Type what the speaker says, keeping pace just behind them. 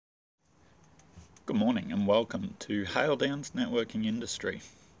Good morning and welcome to Hale Downs Networking Industry.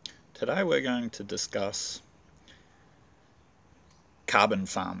 Today we're going to discuss carbon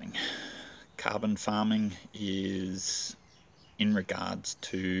farming. Carbon farming is in regards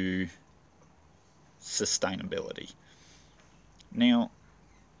to sustainability. Now,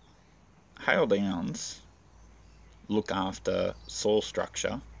 Hale Downs look after soil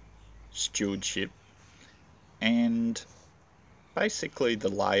structure, stewardship, and basically the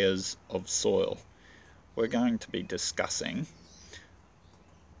layers of soil. We're going to be discussing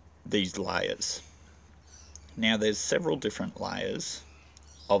these layers. Now there's several different layers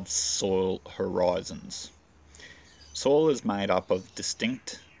of soil horizons. Soil is made up of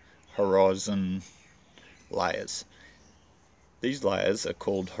distinct horizon layers. These layers are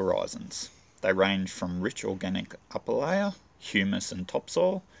called horizons. They range from rich organic upper layer, humus and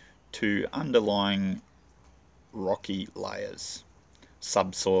topsoil, to underlying rocky layers,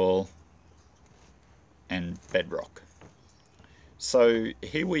 subsoil and bedrock. So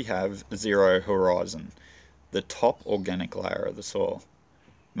here we have zero horizon, the top organic layer of the soil,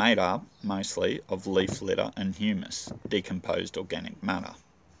 made up mostly of leaf litter and humus, decomposed organic matter.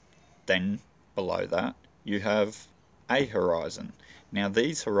 Then below that you have a horizon. Now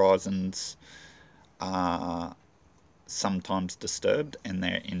these horizons are sometimes disturbed and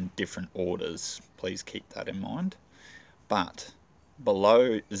they're in different orders. Please keep that in mind. But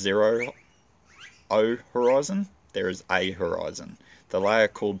below zero O horizon, there is a horizon, the layer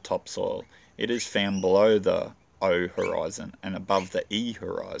called topsoil. It is found below the O horizon and above the E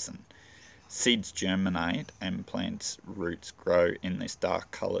horizon. Seeds germinate and plants' roots grow in this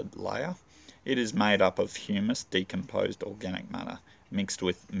dark coloured layer. It is made up of humus, decomposed organic matter, mixed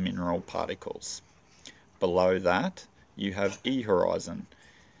with mineral particles. Below that, you have E horizon.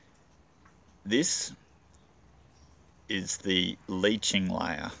 This is the leaching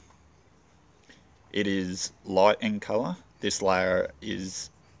layer. It is light in colour. This layer is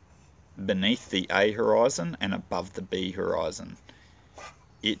beneath the A horizon and above the B horizon.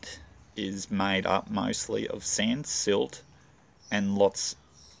 It is made up mostly of sand, silt, and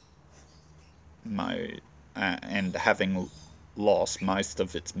and having lost most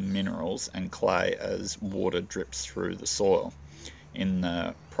of its minerals and clay as water drips through the soil in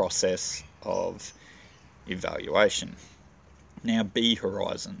the process of evaluation. Now B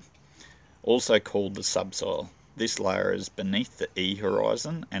horizon, also called the subsoil. This layer is beneath the E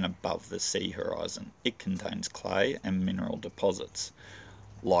horizon and above the C horizon. It contains clay and mineral deposits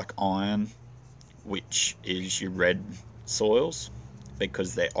like iron, which is your red soils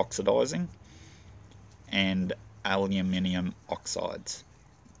because they're oxidizing, and aluminium oxides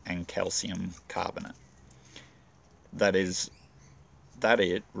and calcium carbonate. That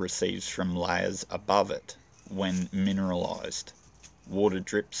it receives from layers above it when mineralized. Water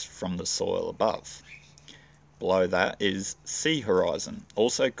drips from the soil above. Below that is C horizon,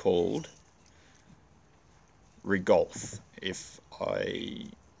 also called regolith, if I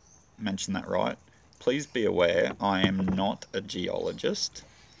mention that right. Please be aware I am not a geologist,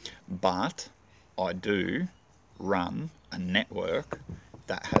 but I do run a network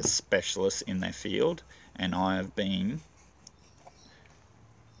that has specialists in their field, and I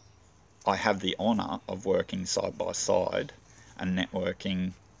have the honour of working side by side and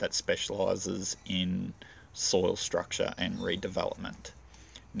networking that specialises in soil structure and redevelopment.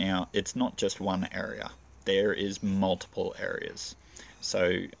 Now, it's not just one area. There is multiple areas.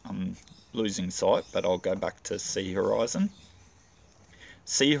 So I'm losing sight, but I'll go back to C horizon.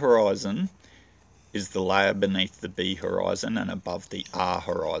 C horizon is the layer beneath the B horizon and above the R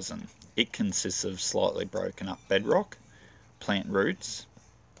horizon. It consists of slightly broken up bedrock. Plant roots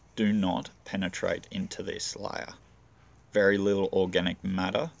do not penetrate into this layer. Very little organic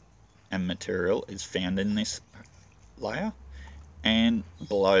matter and material is found in this layer. And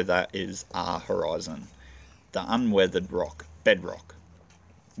below that is R horizon, the unweathered rock, bedrock,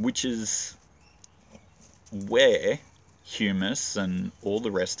 which is where humus and all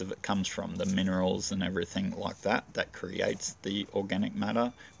the rest of it comes from, the minerals and everything like that creates the organic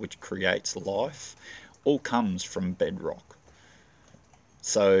matter, which creates life, all comes from bedrock.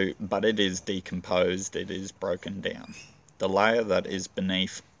 So, but it is decomposed, it is broken down. The layer that is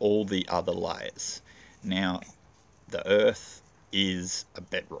beneath all the other layers. Now, the earth is a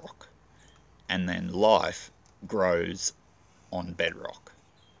bedrock, and then life grows on bedrock.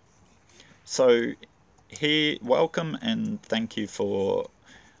 So here, welcome and thank you for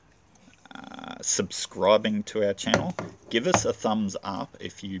subscribing to our channel. Give us a thumbs up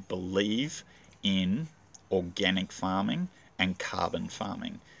if you believe in organic farming and carbon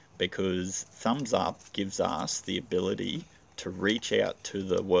farming, because thumbs up gives us the ability to reach out to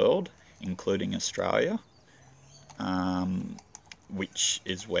the world including Australia, which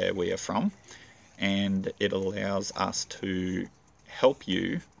is where we are from, and it allows us to help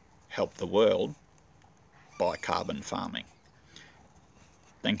you help the world by carbon farming.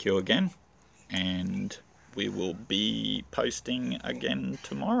 Thank you again, and we will be posting again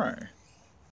tomorrow.